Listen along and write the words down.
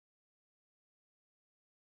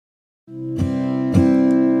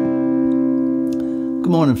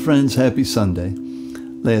Good morning, friends. Happy Sunday.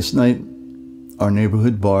 Last night, our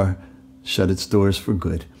neighborhood bar shut its doors for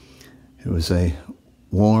good. It was a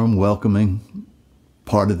warm, welcoming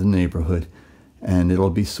part of the neighborhood, and it'll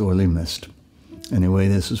be sorely missed. Anyway,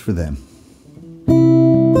 this is for them.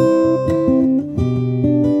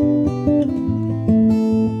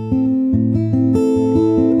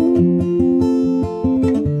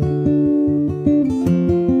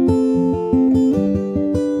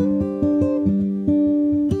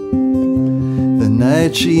 The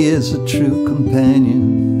night she is a true companion.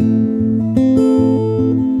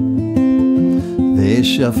 They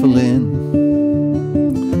shuffle in,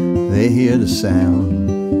 they hear the sound,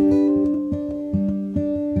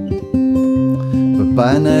 but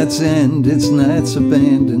by night's end it's night's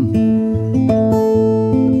abandoned.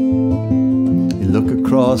 You look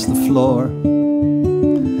across the floor,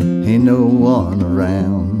 ain't no one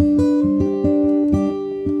around.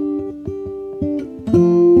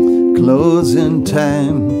 Closing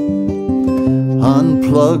time,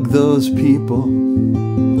 unplug those people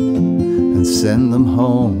and send them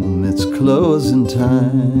home, it's closing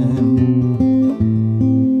time.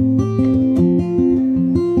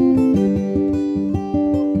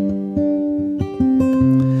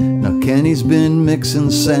 Now Kenny's been mixing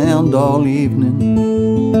sound all evening.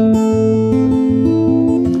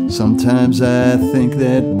 Sometimes I think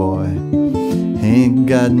that boy ain't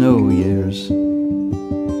got no years.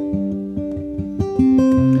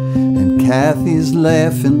 And Kathy's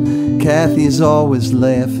laughing, Kathy's always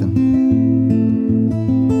laughing.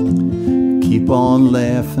 Keep on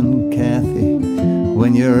laughing, Kathy,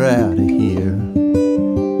 when you're out of here.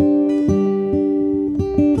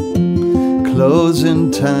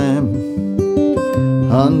 Closing time,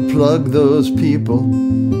 unplug those people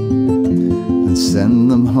and send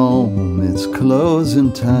them home, it's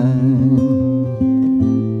closing time.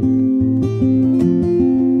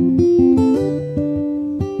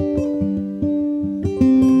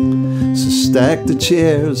 So stack the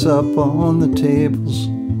chairs up on the tables,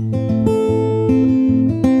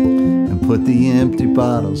 put the empty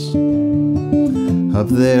bottles up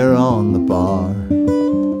there on the bar,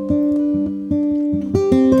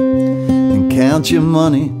 and count your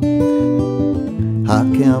money. I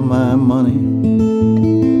count my money.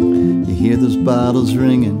 You hear those bottles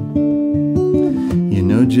ringing, you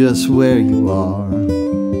know just where you are.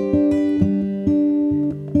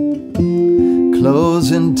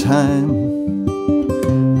 Closing time,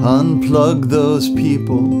 unplug those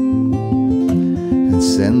people and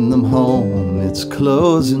send them home, it's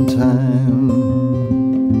closing time.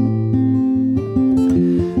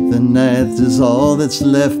 The night is all that's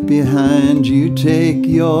left behind. You take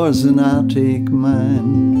yours and I'll take mine,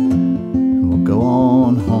 and we'll go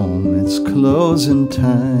on home, it's closing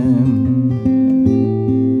time.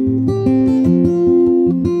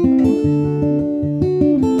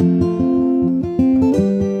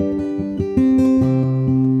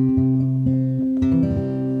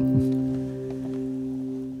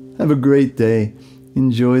 Have a great day,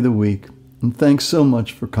 enjoy the week, and thanks so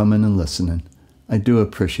much for coming and listening. I do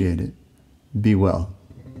appreciate it. Be well.